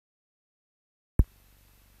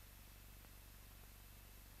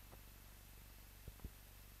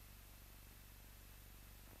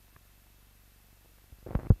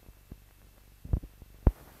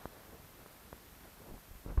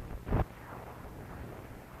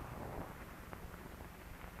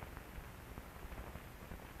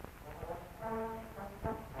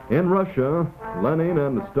In Russia, Lenin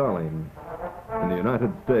and Stalin. In the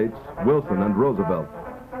United States, Wilson and Roosevelt.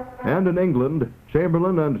 And in England,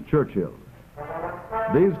 Chamberlain and Churchill.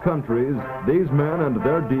 These countries, these men and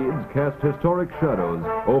their deeds cast historic shadows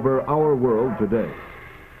over our world today.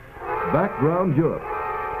 Background Europe,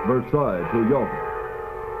 Versailles to Yalta.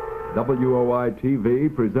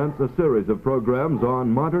 WOI-TV presents a series of programs on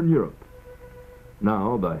modern Europe.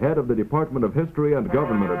 Now, the head of the Department of History and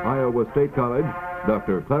Government at Iowa State College,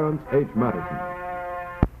 Dr. Clarence H. Mattison.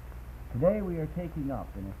 Today we are taking up,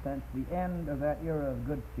 in a sense, the end of that era of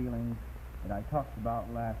good feelings that I talked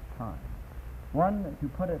about last time. One, to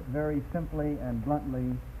put it very simply and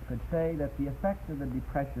bluntly, could say that the effect of the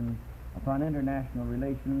Depression upon international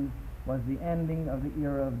relations was the ending of the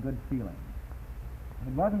era of good feelings.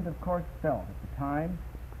 It wasn't, of course, felt at the time,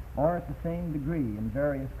 or at the same degree in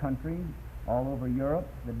various countries all over Europe.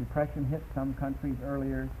 The Depression hit some countries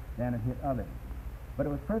earlier than it hit others. But it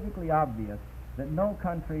was perfectly obvious that no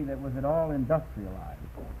country that was at all industrialized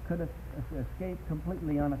could escape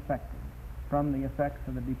completely unaffected from the effects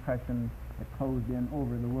of the Depression that closed in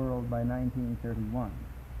over the world by 1931.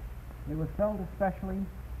 It was felt especially,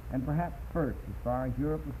 and perhaps first, as far as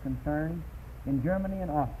Europe was concerned, in Germany and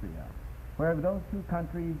Austria, where those two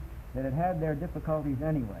countries that had had their difficulties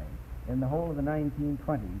anyway in the whole of the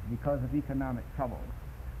 1920s because of economic troubles,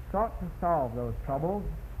 sought to solve those troubles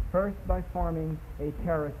first by forming a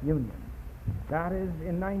tariff union. That is,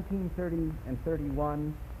 in 1930 and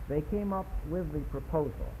 31, they came up with the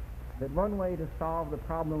proposal that one way to solve the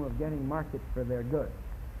problem of getting markets for their goods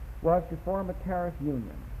was to form a tariff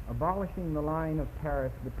union, abolishing the line of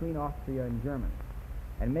tariffs between Austria and Germany,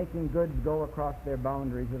 and making goods go across their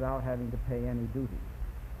boundaries without having to pay any duty.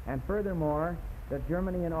 And furthermore, that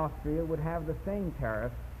Germany and Austria would have the same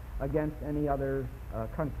tariffs against any other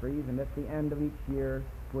countries, and at the end of each year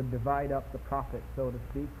would divide up the profit, so to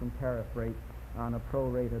speak, from tariff rates on a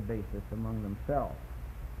pro-rata basis among themselves.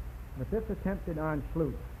 But this attempted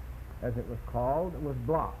Anschluss, as it was called, was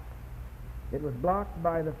blocked. It was blocked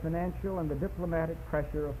by the financial and the diplomatic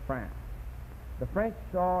pressure of France. The French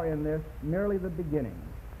saw in this merely the beginning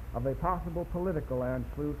of a possible political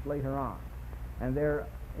Anschluss later on, and their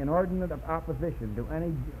inordinate opposition to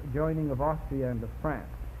any joining of Austria and of France,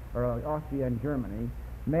 or Austria and Germany,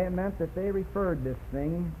 meant that they referred this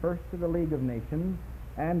thing first to the League of Nations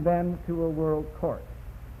and then to a world court.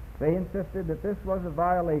 They insisted that this was a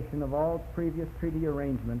violation of all previous treaty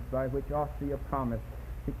arrangements by which Austria promised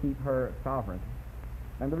to keep her sovereignty.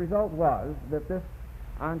 And the result was that this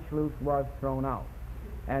Anschluss was thrown out.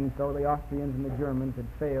 And so the Austrians and the Germans had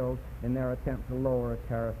failed in their attempt to lower a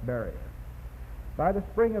tariff barrier. By the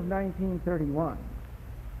spring of 1931,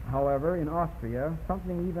 however, in Austria,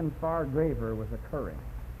 something even far graver was occurring.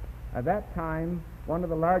 At that time, one of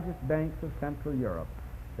the largest banks of Central Europe,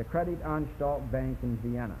 the Kreditanstalt Bank in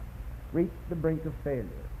Vienna, reached the brink of failure.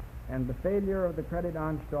 And the failure of the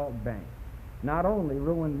Kreditanstalt Bank not only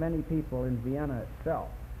ruined many people in Vienna itself,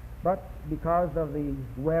 but because of the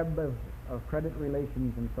web of credit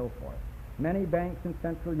relations and so forth, many banks in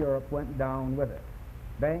Central Europe went down with it.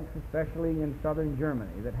 Banks, especially in southern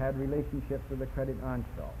Germany, that had relationships with the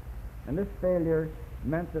Kreditanstalt. And this failure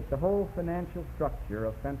meant that the whole financial structure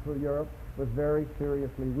of Central Europe was very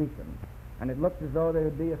seriously weakened. And it looked as though there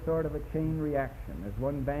would be a sort of a chain reaction, as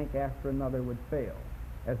one bank after another would fail,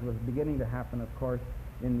 as was beginning to happen, of course,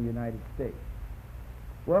 in the United States.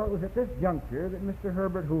 Well, it was at this juncture that Mr.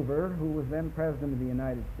 Herbert Hoover, who was then President of the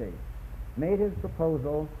United States, made his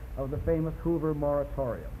proposal of the famous Hoover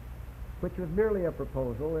moratorium, which was merely a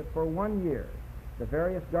proposal that for 1 year the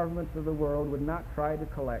various governments of the world would not try to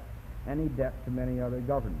collect any debt from any other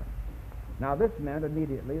government. Now this meant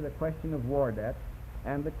immediately the question of war debt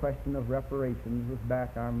and the question of reparations was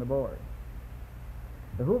back on the board.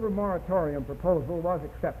 The Hoover moratorium proposal was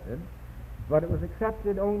accepted, but it was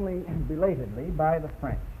accepted only belatedly by the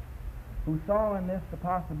French, who saw in this the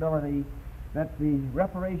possibility that the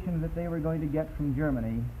reparations that they were going to get from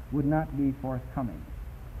Germany would not be forthcoming.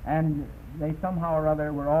 And they somehow or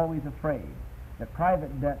other were always afraid that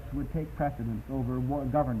private debts would take precedence over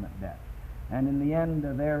government debt. And in the end,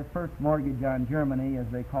 their first mortgage on Germany, as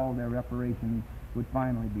they called their reparations, would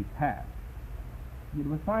finally be passed. It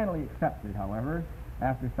was finally accepted, however,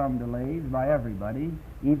 after some delays by everybody,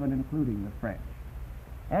 even including the French.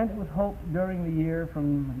 And it was hoped during the year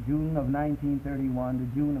from June of 1931 to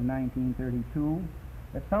June of 1932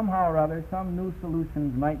 that somehow or other some new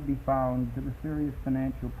solutions might be found to the serious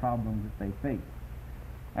financial problems that they faced.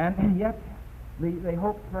 And yet, they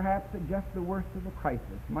hoped perhaps that just the worst of the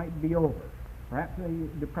crisis might be over. Perhaps the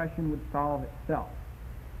Depression would solve itself.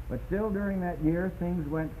 But still during that year, things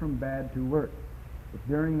went from bad to worse. It's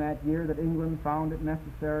during that year that England found it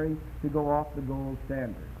necessary to go off the gold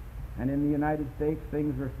standard. And in the United States,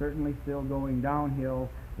 things were certainly still going downhill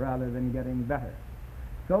rather than getting better.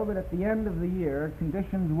 So that at the end of the year,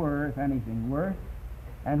 conditions were, if anything, worse.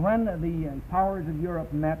 And when the powers of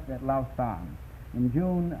Europe met at Lausanne in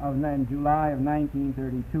July of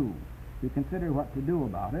 1932 to consider what to do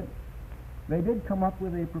about it, they did come up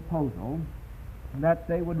with a proposal that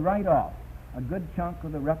they would write off a good chunk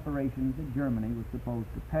of the reparations that Germany was supposed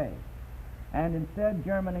to pay. And instead,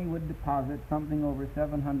 Germany would deposit something over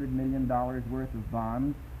 $700 million worth of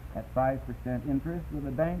bonds at 5% interest with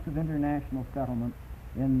a Bank of International Settlement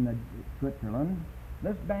in Switzerland.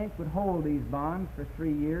 This bank would hold these bonds for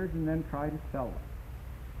 3 years and then try to sell them.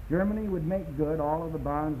 Germany would make good all of the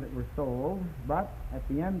bonds that were sold, but at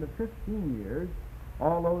the end of 15 years,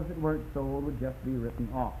 all those that weren't sold would just be written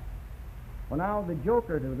off. Well, now, the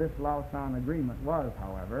joker to this Lausanne agreement was,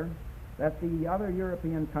 however, that the other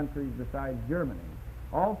European countries besides Germany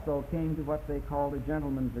also came to what they called a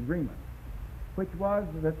gentleman's agreement, which was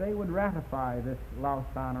that they would ratify this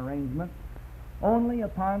Lausanne arrangement only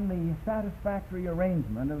upon the satisfactory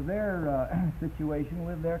arrangement of their situation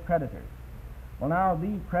with their creditors. Well, now,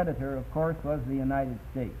 the creditor, of course, was the United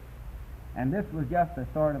States. And this was just a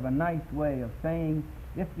sort of a nice way of saying,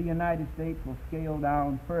 if the United States will scale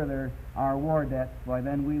down further our war debts, why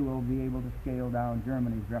then we will be able to scale down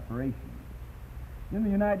Germany's reparations. In the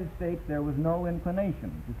United States, there was no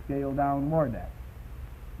inclination to scale down war debts.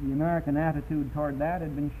 The American attitude toward that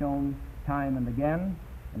had been shown time and again,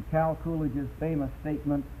 and Cal Coolidge's famous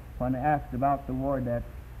statement when asked about the war debts,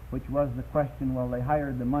 which was the question, well, they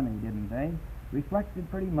hired the money, didn't they, reflected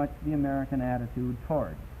pretty much the American attitude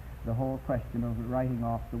toward the whole question of writing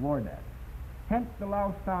off the war debts. Hence, the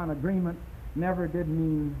Lausanne Agreement never did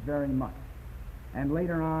mean very much. And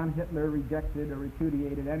later on, Hitler rejected or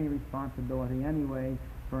repudiated any responsibility anyway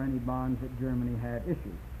for any bonds that Germany had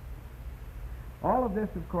issued. All of this,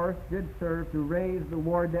 of course, did serve to raise the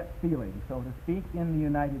war debt ceiling, so to speak, in the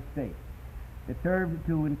United States. It served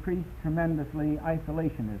to increase tremendously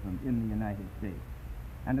isolationism in the United States.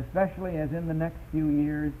 And especially as in the next few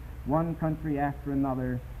years, one country after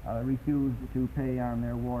another refused to pay on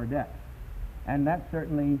their war debts. And that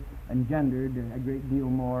certainly engendered a great deal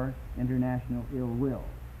more international ill will.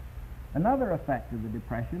 Another effect of the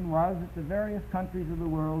Depression was that the various countries of the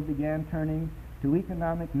world began turning to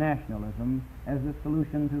economic nationalism as the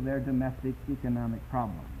solution to their domestic economic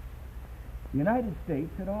problems. The United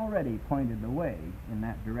States had already pointed the way in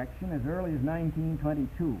that direction as early as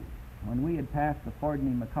 1922, when we had passed the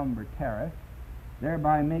Fordney-McCumber tariffs,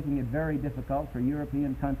 thereby making it very difficult for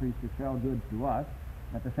European countries to sell goods to us,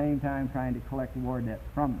 at the same time trying to collect war debts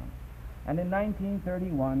from them. And in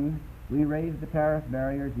 1931, we raised the tariff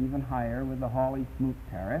barriers even higher with the Hawley Smoot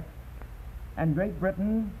tariff. And Great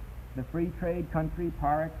Britain, the free trade country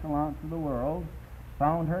par excellence of the world,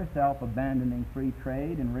 found herself abandoning free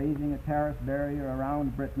trade and raising a tariff barrier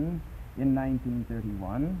around Britain in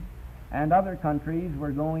 1931. And other countries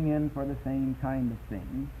were going in for the same kind of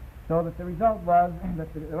thing. So that the result was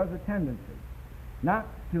that there was a tendency not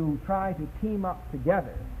to try to team up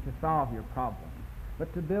together to solve your problems,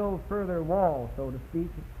 but to build further walls, so to speak,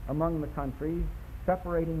 among the countries,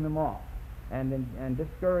 separating them off and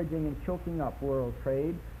discouraging and choking up world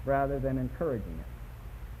trade rather than encouraging it.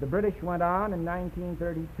 The British went on in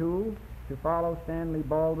 1932 to follow Stanley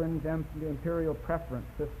Baldwin's imperial preference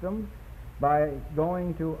system by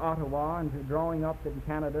going to Ottawa and drawing up in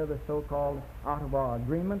Canada the so-called Ottawa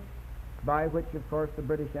Agreement, by which, of course, the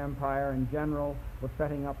British Empire in general was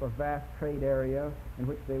setting up a vast trade area in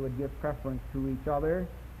which they would give preference to each other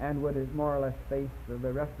and would more or less face the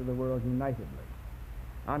rest of the world unitedly.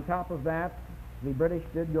 On top of that, the British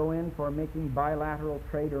did go in for making bilateral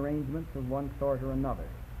trade arrangements of one sort or another.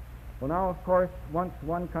 Well, now, of course, once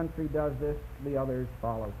one country does this, the others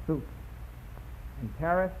follow suit. And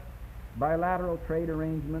tariffs, bilateral trade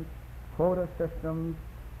arrangements, quota systems,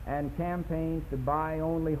 and campaigns to buy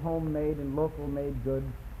only homemade and local-made goods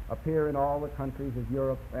appear in all the countries of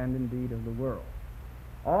Europe and indeed of the world.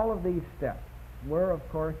 All of these steps were, of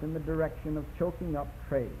course, in the direction of choking up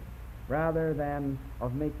trade rather than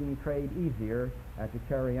of making trade easier to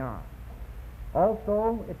carry on.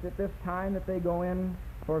 Also, it's at this time that they go in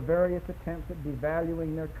for various attempts at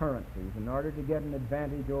devaluing their currencies in order to get an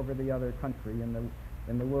advantage over the other country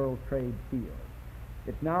in the world trade field.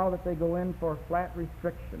 It's now that they go in for flat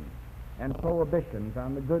restrictions and prohibitions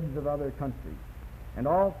on the goods of other countries, and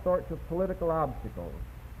all sorts of political obstacles,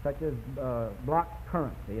 such as block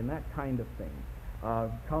currency and that kind of thing,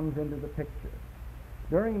 comes into the picture.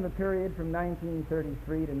 During the period from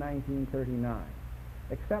 1933 to 1939,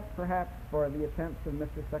 except perhaps for the attempts of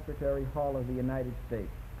Mr. Secretary Hall of the United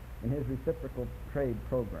States in his reciprocal trade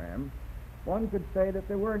program, one could say that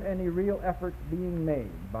there weren't any real efforts being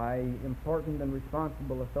made by important and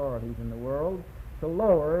responsible authorities in the world to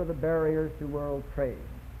lower the barriers to world trade.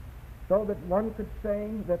 So that one could say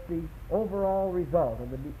that the overall result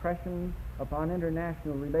of the depression upon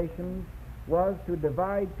international relations was to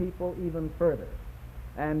divide people even further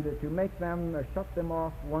and to make them shut them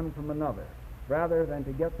off one from another, rather than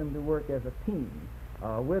to get them to work as a team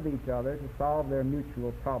with each other to solve their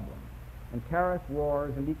mutual problems. And tariff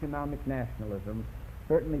wars and economic nationalism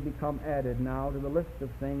certainly become added now to the list of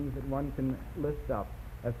things that one can list up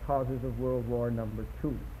as causes of World War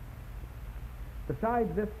II.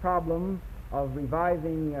 Besides this problem of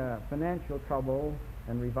reviving financial trouble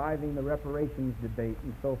and reviving the reparations debate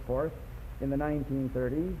and so forth in the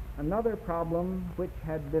 1930s, another problem which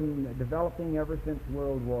had been developing ever since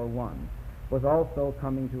World War I was also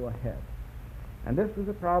coming to a head. And this was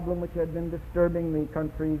a problem which had been disturbing the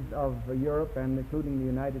countries of Europe and including the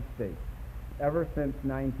United States ever since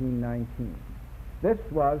 1919. This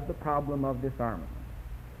was the problem of disarmament.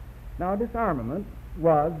 Now, disarmament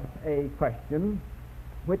was a question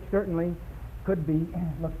which certainly could be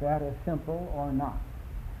looked at as simple or not.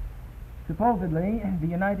 Supposedly, the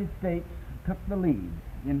United States took the lead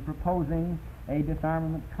in proposing a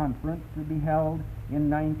disarmament conference to be held in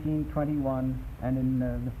 1921 and in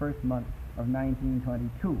the first month of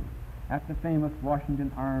 1922 at the famous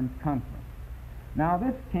Washington Arms Conference. Now,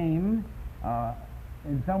 this came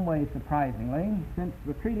in some ways surprisingly, since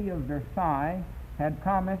the Treaty of Versailles had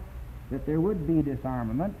promised that there would be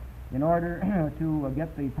disarmament in order to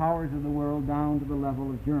get the powers of the world down to the level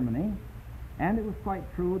of Germany. And it was quite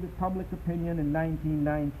true that public opinion in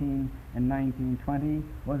 1919 and 1920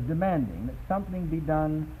 was demanding that something be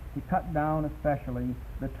done to cut down especially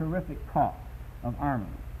the terrific cost of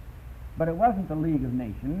armament. But it wasn't the League of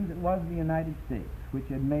Nations, it was the United States which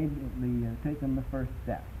had taken the first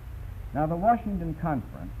step. Now, the Washington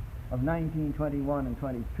Conference of 1921 and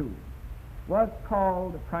 22 was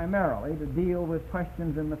called primarily to deal with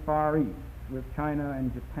questions in the Far East, with China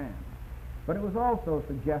and Japan. But it was also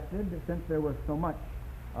suggested that since there was so much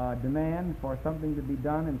demand for something to be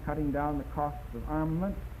done in cutting down the costs of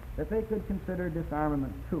armament, that they could consider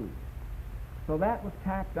disarmament too. So that was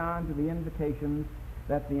tacked on to the invitations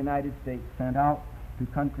that the United States sent out to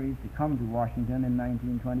countries to come to Washington in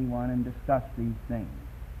 1921 and discuss these things.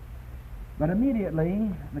 But immediately,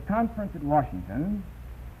 the conference at Washington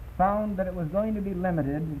found that it was going to be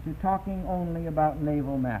limited to talking only about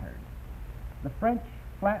naval matters. The French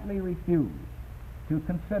flatly refused to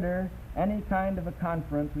consider any kind of a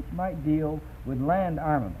conference which might deal with land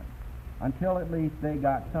armament until at least they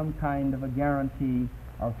got some kind of a guarantee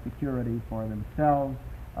of security for themselves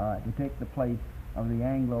to take the place of the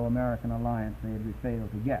Anglo-American alliance they had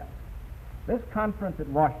failed to get. This conference at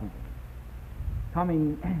Washington,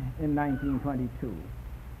 coming in 1922,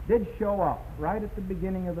 did show up right at the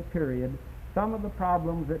beginning of the period some of the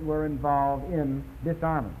problems that were involved in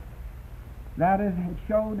disarmament. That is, it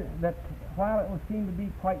showed that while it would seem to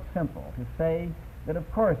be quite simple to say that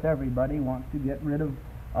of course everybody wants to get rid of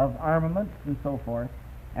armaments and so forth,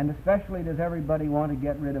 and especially does everybody want to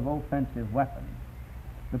get rid of offensive weapons,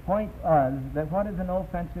 the point was that what is an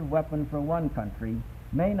offensive weapon for one country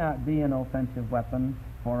may not be an offensive weapon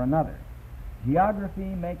for another. Geography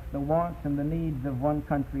makes the wants and the needs of one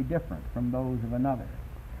country different from those of another.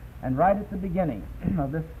 And right at the beginning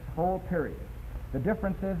of this whole period, the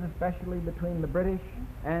differences, especially between the British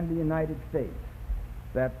and the United States,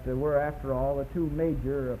 that were, after all, the two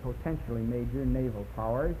major, potentially major naval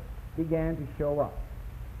powers, began to show up.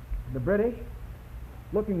 The British,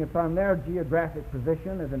 looking upon their geographic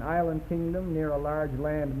position as an island kingdom near a large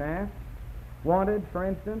land mass, wanted, for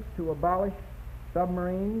instance, to abolish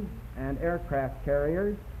submarines and aircraft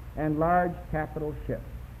carriers and large capital ships.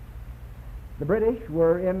 The British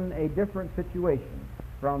were in a different situation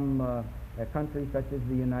from a country such as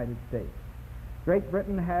the United States. Great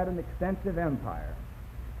Britain had an extensive empire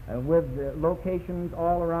with locations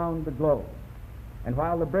all around the globe. And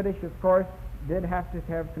while the British, of course, did have to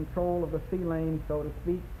have control of the sea lanes, so to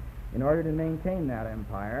speak, in order to maintain that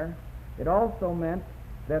empire, it also meant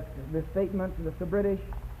that the statement that the British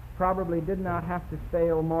probably did not have to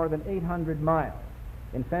sail more than 800 miles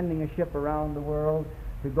in sending a ship around the world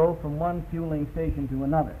to go from one fueling station to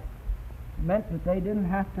another. It meant that they didn't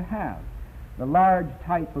have to have the large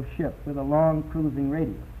type of ship with a long cruising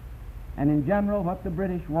radius. And in general, what the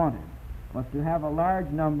British wanted was to have a large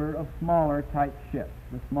number of smaller type ships,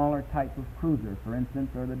 the smaller type of cruiser, for instance,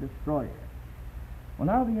 or the destroyer. Well,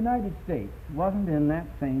 now the United States wasn't in that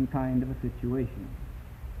same kind of a situation.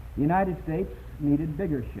 The United States needed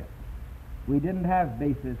bigger ships. We didn't have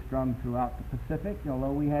bases strung throughout the Pacific,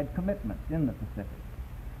 although we had commitments in the Pacific.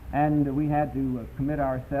 And we had to commit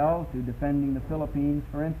ourselves to defending the Philippines,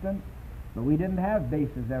 for instance, but we didn't have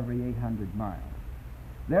bases every 800 miles.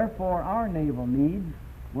 Therefore, our naval needs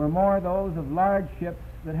were more those of large ships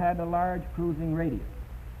that had a large cruising radius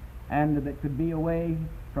and that could be away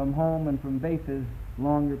from home and from bases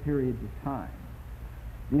longer periods of time.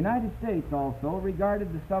 The United States also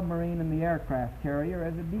regarded the submarine and the aircraft carrier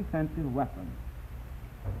as a defensive weapon.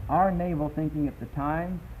 Our naval thinking at the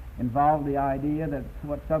time involved the idea that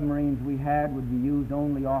what submarines we had would be used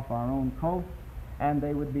only off our own coast, and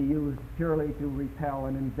they would be used purely to repel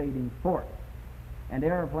an invading force. And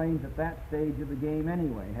airplanes at that stage of the game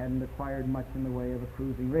anyway hadn't acquired much in the way of a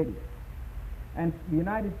cruising radius. And the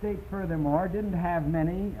United States, furthermore, didn't have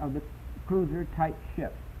many of the cruiser-type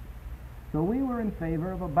ships. So we were in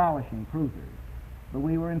favor of abolishing cruisers, but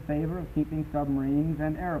we were in favor of keeping submarines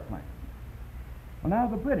and airplanes. Well, now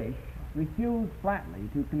the British refused flatly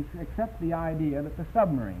to accept the idea that the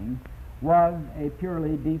submarine was a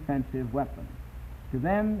purely defensive weapon. To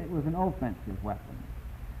them, it was an offensive weapon.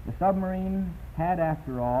 The submarine had,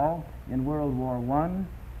 after all, in World War I,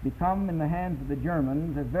 become, in the hands of the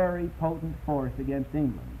Germans, a very potent force against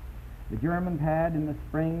England. The Germans had, in the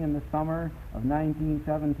spring and the summer of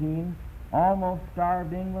 1917, almost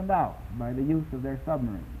starved England out by the use of their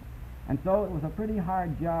submarines. And so it was a pretty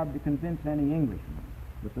hard job to convince any Englishman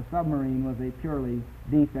that the submarine was a purely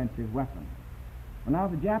defensive weapon. Well, now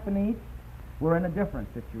the Japanese were in a different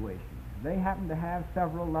situation. They happened to have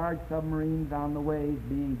several large submarines on the ways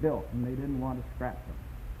being built, and they didn't want to scrap them.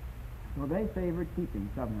 So they favored keeping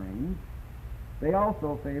submarines. They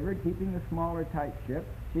also favored keeping the smaller type ships,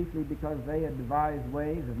 chiefly because they had devised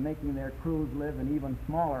ways of making their crews live in even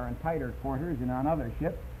smaller and tighter quarters than on other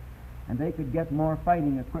ships, and they could get more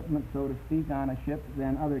fighting equipment, so to speak, on a ship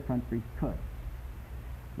than other countries could.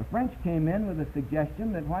 The French came in with a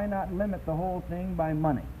suggestion that why not limit the whole thing by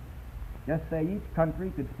money? Just say each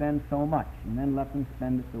country could spend so much, and then let them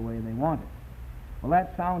spend it the way they wanted. Well,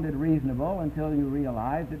 that sounded reasonable until you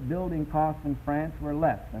realized that building costs in France were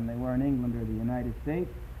less than they were in England or the United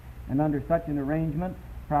States, and under such an arrangement,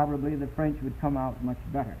 probably the French would come out much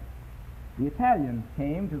better. The Italians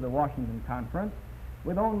came to the Washington Conference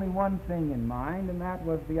with only one thing in mind, and that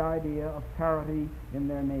was the idea of parity in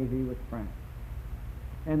their navy with France.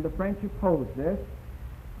 And the French opposed this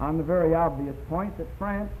on the very obvious point that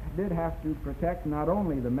France did have to protect not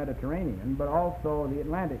only the Mediterranean, but also the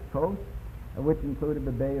Atlantic coast, which included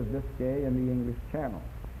the Bay of Biscay and the English Channel.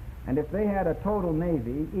 And if they had a total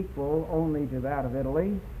navy equal only to that of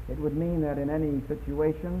Italy, it would mean that in any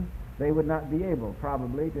situation they would not be able,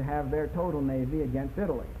 probably, to have their total navy against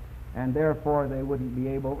Italy, and therefore they wouldn't be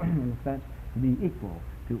able, in a sense, to be equal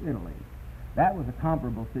to Italy. That was a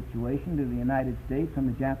comparable situation to the United States when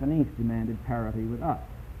the Japanese demanded parity with us.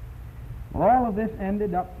 Well, all of this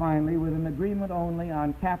ended up finally with an agreement only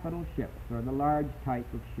on capital ships, or the large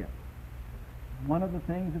type of ship. One of the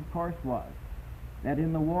things, of course, was that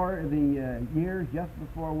in the years just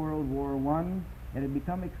before World War I, it had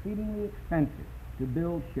become exceedingly expensive to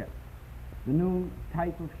build ships. The new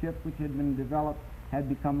type of ship which had been developed had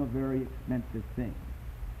become a very expensive thing.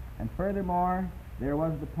 And furthermore, there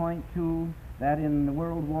was the point, too, that in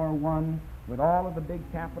World War I, with all of the big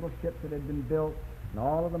capital ships that had been built and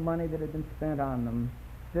all of the money that had been spent on them,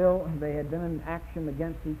 still they had been in action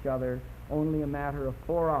against each other only a matter of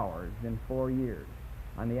 4 hours in 4 years,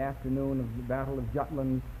 on the afternoon of the Battle of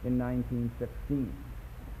Jutland in 1916.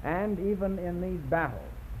 And even in these battles,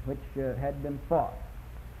 which had been fought,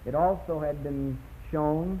 it also had been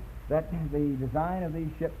shown that the design of these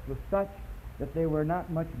ships was such that they were not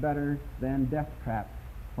much better than death traps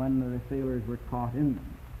when the sailors were caught in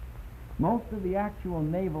them. Most of the actual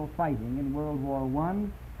naval fighting in World War I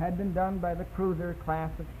had been done by the cruiser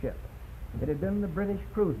class of ships. It had been the British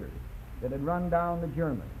cruisers that had run down the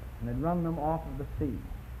Germans and had run them off of the sea.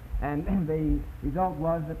 And the result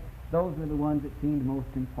was that those were the ones that seemed most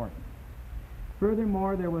important.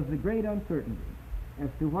 Furthermore, there was the great uncertainty as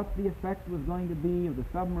to what the effect was going to be of the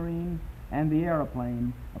submarine and the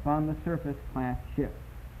airplane upon the surface class ships.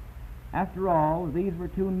 After all, these were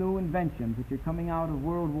two new inventions which are coming out of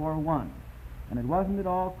World War I, and it wasn't at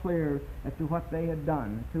all clear as to what they had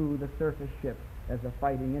done to the surface ship as a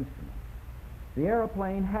fighting instrument. The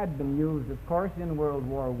airplane had been used, of course, in World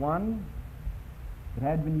War I. It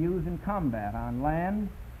had been used in combat on land,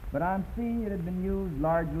 but on sea it had been used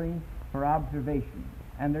largely for observation,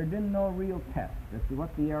 and there had been no real test as to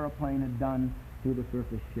what the airplane had done to the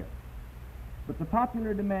surface ship. But the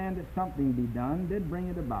popular demand that something be done did bring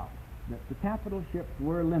it about. that the capital ships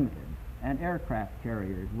were limited and aircraft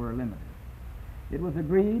carriers were limited. It was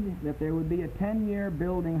agreed that there would be a 10-year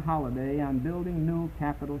building holiday on building new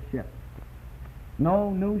capital ships.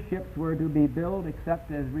 No new ships were to be built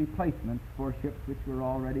except as replacements for ships which were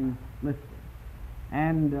already listed.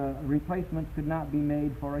 And replacements could not be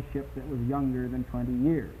made for a ship that was younger than 20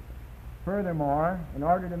 years. Furthermore, in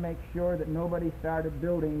order to make sure that nobody started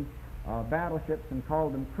building battleships and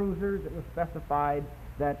called them cruisers, it was specified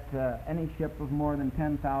that any ship of more than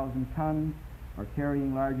 10,000 tons or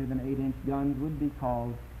carrying larger than 8-inch guns would be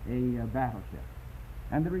called a battleship.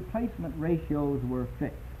 And the replacement ratios were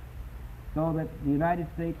fixed, so that the United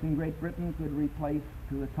States and Great Britain could replace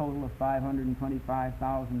to a total of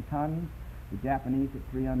 525,000 tons, the Japanese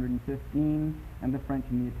at 315, and the French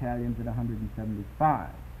and the Italians at 175.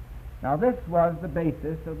 Now this was the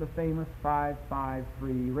basis of the famous 5-5-3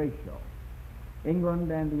 ratio.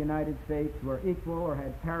 England and the United States were equal or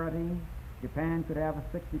had parity. Japan could have a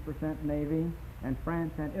 60% navy, and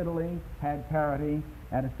France and Italy had parity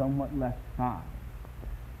at a somewhat less size.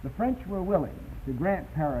 The French were willing to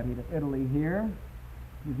grant parity to Italy here,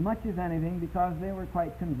 as much as anything because they were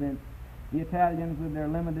quite convinced the Italians with their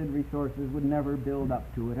limited resources would never build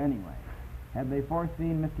up to it anyway. Had they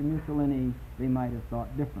foreseen Mr. Mussolini, they might have thought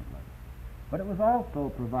differently. But it was also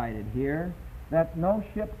provided here that no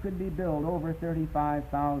ship could be built over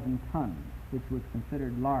 35,000 tons, which was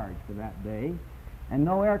considered large for that day, and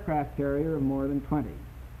no aircraft carrier of more than 20.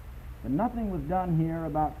 But nothing was done here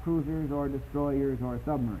about cruisers or destroyers or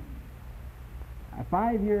submarines.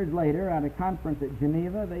 5 years later, at a conference at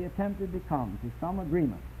Geneva, they attempted to come to some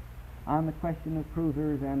agreement on the question of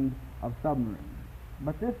cruisers and of submarines.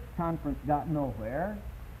 But this conference got nowhere.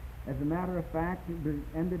 As a matter of fact, it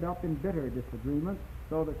ended up in bitter disagreement,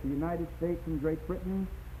 so that the United States and Great Britain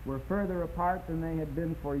were further apart than they had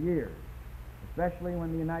been for years, especially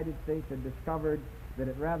when the United States had discovered that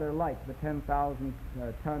it rather liked the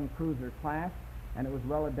 10,000-ton cruiser class, and it was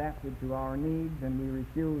well adapted to our needs, and we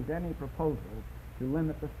refused any proposal to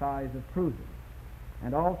limit the size of cruisers.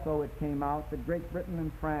 And also it came out that Great Britain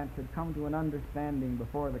and France had come to an understanding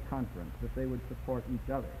before the conference that they would support each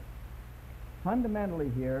other. Fundamentally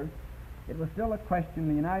here, it was still a question.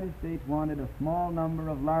 The United States wanted a small number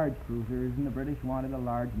of large cruisers, and the British wanted a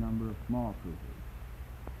large number of small cruisers.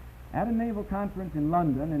 At a naval conference in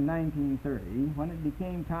London in 1930, when it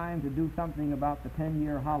became time to do something about the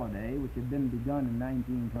 10-year holiday, which had been begun in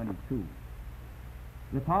 1922,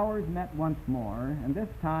 the powers met once more, and this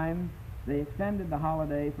time they extended the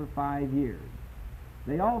holiday for 5 years.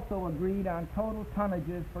 They also agreed on total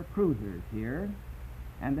tonnages for cruisers here,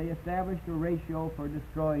 and they established a ratio for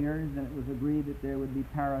destroyers, and it was agreed that there would be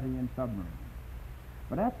parity in submarines.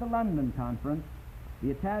 But at the London conference,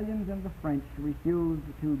 the Italians and the French refused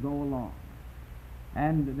to go along.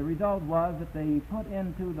 And the result was that they put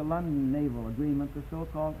into the London Naval Agreement the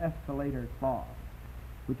so-called escalator clause,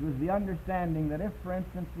 which was the understanding that if, for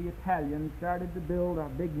instance, the Italians started to build a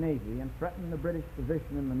big navy and threaten the British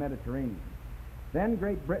position in the Mediterranean, then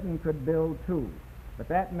Great Britain could build too. But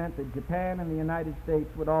that meant that Japan and the United States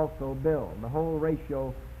would also build. The whole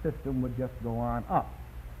ratio system would just go on up.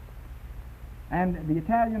 And the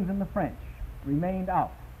Italians and the French remained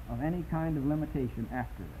out of any kind of limitation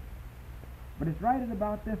after this. But it's right at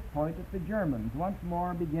about this point that the Germans once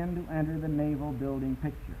more begin to enter the naval building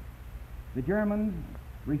picture. The Germans,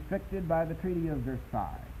 restricted by the Treaty of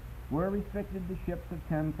Versailles, were restricted to ships of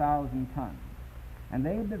 10,000 tons. And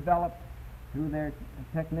they developed, through their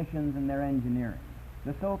technicians and their engineering,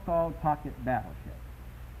 the so-called pocket battleship.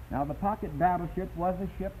 Now, the pocket battleship was a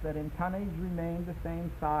ship that in tonnage remained the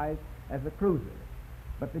same size as a cruiser.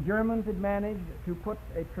 But the Germans had managed to put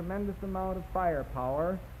a tremendous amount of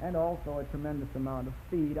firepower and also a tremendous amount of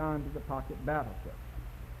speed onto the pocket battleship,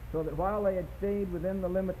 so that while they had stayed within the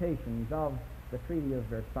limitations of the Treaty of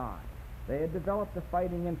Versailles, they had developed a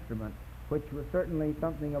fighting instrument which was certainly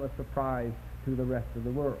something of a surprise to the rest of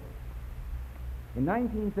the world. In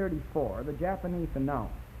 1934, the Japanese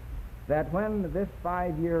announced that when this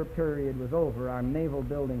 5-year period was over on naval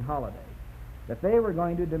building holiday, that they were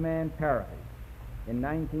going to demand parity in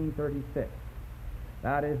 1936.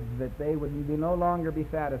 That is, that they would no longer be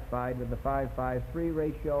satisfied with the 5-5-3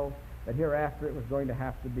 ratio, that hereafter it was going to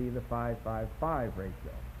have to be the 5-5-5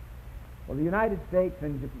 ratio. Well, the United States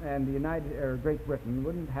and Great Britain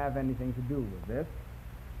wouldn't have anything to do with this.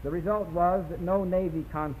 The result was that no Navy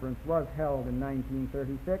conference was held in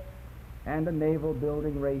 1936, and a naval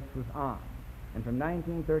building race was on. And from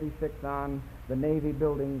 1936 on, the Navy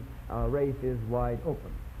building race is wide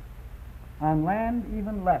open. On land,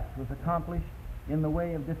 even less was accomplished in the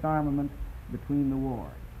way of disarmament between the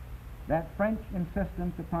wars. that French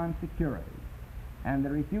insistence upon security and the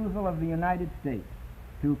refusal of the United States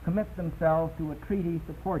to commit themselves to a treaty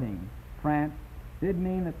supporting France did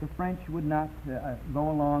mean that the French would not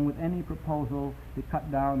go along with any proposal to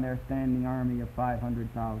cut down their standing army of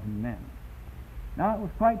 500,000 men. Now, it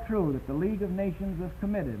was quite true that the League of Nations was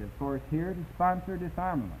committed, of course, here to sponsor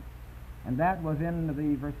disarmament, and that was in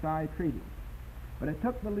the Versailles Treaty. But it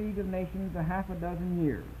took the League of Nations a half a dozen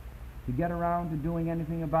years to get around to doing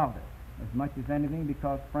anything about it, as much as anything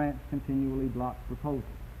because France continually blocked proposals.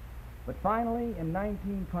 But finally, in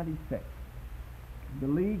 1926, the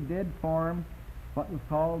League did form what was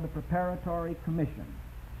called the Preparatory Commission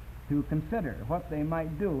to consider what they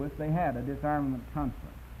might do if they had a disarmament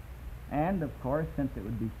conference. And, of course, since it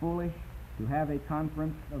would be foolish to have a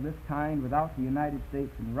conference of this kind without the United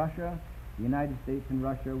States and Russia, the United States and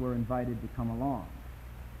Russia were invited to come along.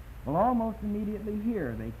 Well, almost immediately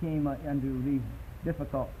here they came into these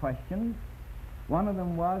difficult questions. One of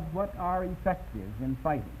them was, what are effectives in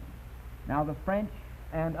fighting? Now, the French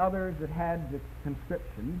and others that had the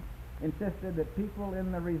conscription insisted that people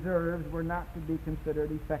in the reserves were not to be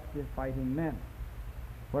considered effective fighting men,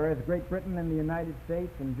 whereas Great Britain and the United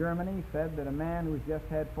States and Germany said that a man who's just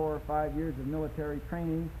had 4 or 5 years of military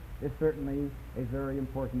training is certainly a very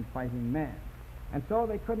important fighting man. And so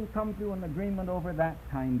they couldn't come to an agreement over that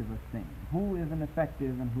kind of a thing. Who is an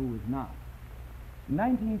effective and who is not? In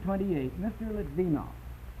 1928, Mr. Litvinov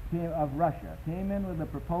of Russia came in with a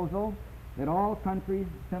proposal that all countries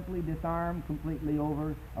simply disarm completely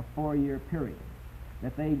over a 4-year period,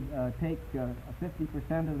 that they take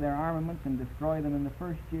 50% of their armaments and destroy them in the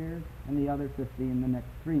first year and the other 50 in the next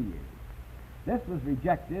 3 years. This was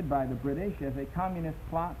rejected by the British as a communist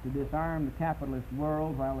plot to disarm the capitalist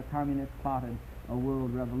world while the communists plotted a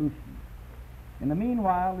world revolution. In the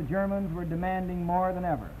meanwhile, the Germans were demanding more than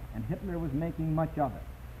ever, and Hitler was making much of it,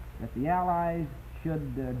 that the Allies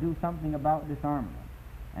should do something about disarmament.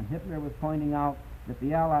 And Hitler was pointing out that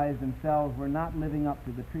the Allies themselves were not living up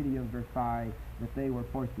to the Treaty of Versailles that they were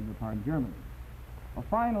forcing upon Germany. Well,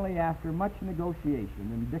 finally, after much negotiation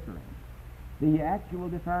and bickering, the actual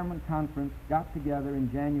disarmament conference got together in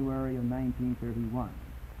January of 1931.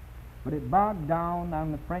 But it bogged down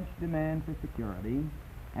on the French demand for security,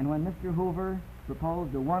 and when Mr. Hoover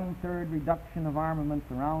proposed a 1/3 reduction of armaments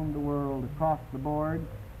around the world across the board,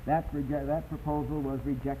 that proposal was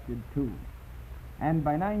rejected too. And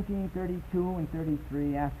by 1932 and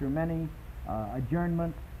 33, after many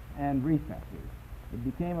adjournments and recesses, it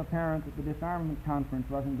became apparent that the disarmament conference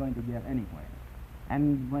wasn't going to get anywhere.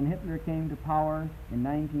 And when Hitler came to power in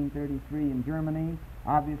 1933 in Germany,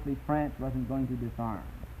 obviously France wasn't going to disarm.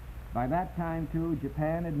 By that time, too,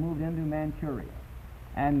 Japan had moved into Manchuria,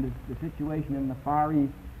 and the situation in the Far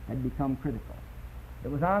East had become critical.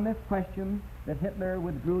 It was on this question that Hitler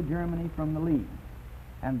withdrew Germany from the League.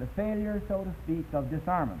 And the failure, so to speak, of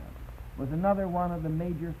disarmament was another one of the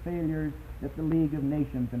major failures that the League of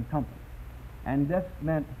Nations encompassed. And this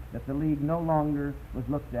meant that the League no longer was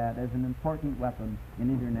looked at as an important weapon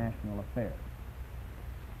in international affairs.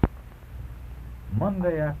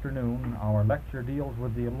 Monday afternoon, our lecture deals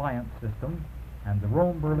with the alliance system and the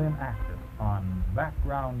Rome-Berlin Axis on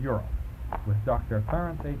background Europe with Dr.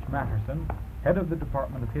 Clarence H. Matterson, head of the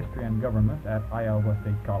Department of History and Government at Iowa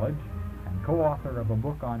State College, and co-author of a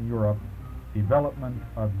book on Europe, Development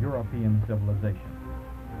of European Civilization.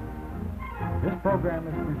 This program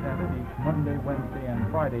is presented each Monday, Wednesday, and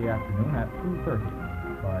Friday afternoon at 2:30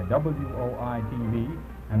 by WOI-TV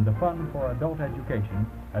and the Fund for Adult Education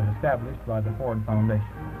as established by the Ford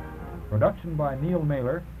Foundation. Production by Neil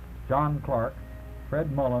Mehler, John Clark,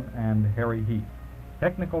 Fred Mullen, and Harry Heath.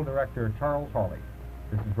 Technical Director Charles Hawley.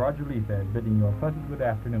 This is Roger Leathed bidding you a pleasant good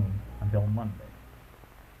afternoon until Monday.